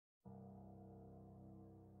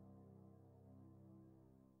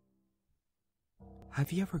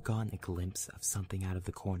Have you ever gotten a glimpse of something out of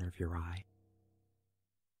the corner of your eye?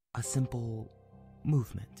 A simple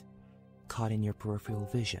movement caught in your peripheral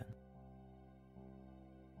vision.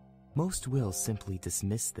 Most will simply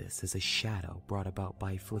dismiss this as a shadow brought about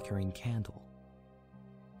by a flickering candle,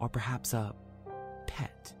 or perhaps a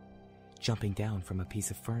pet jumping down from a piece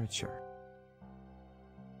of furniture.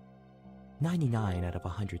 99 out of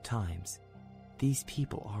 100 times, these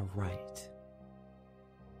people are right.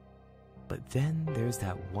 But then there's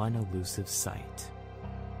that one elusive sight.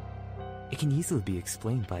 It can easily be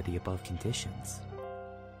explained by the above conditions,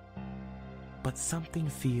 but something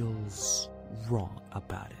feels wrong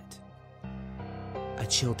about it. A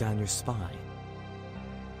chill down your spine,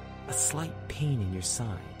 a slight pain in your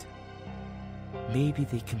side, maybe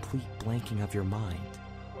the complete blanking of your mind,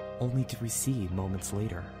 only to recede moments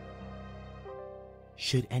later.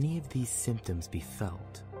 Should any of these symptoms be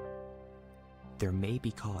felt, there may be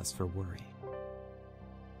cause for worry.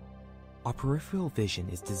 Our peripheral vision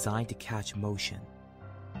is designed to catch motion,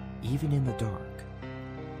 even in the dark.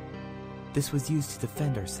 This was used to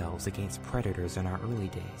defend ourselves against predators in our early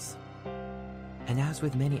days. And as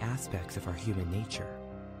with many aspects of our human nature,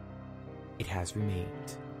 it has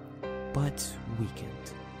remained, but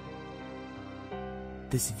weakened.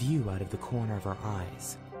 This view out of the corner of our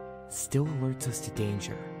eyes still alerts us to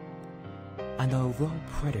danger. And although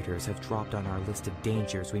predators have dropped on our list of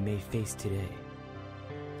dangers we may face today,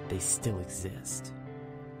 they still exist.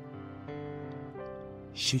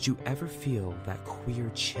 Should you ever feel that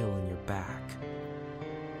queer chill in your back,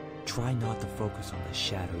 try not to focus on the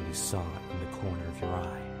shadow you saw in the corner of your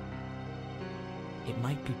eye. It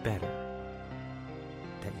might be better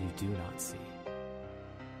that you do not see.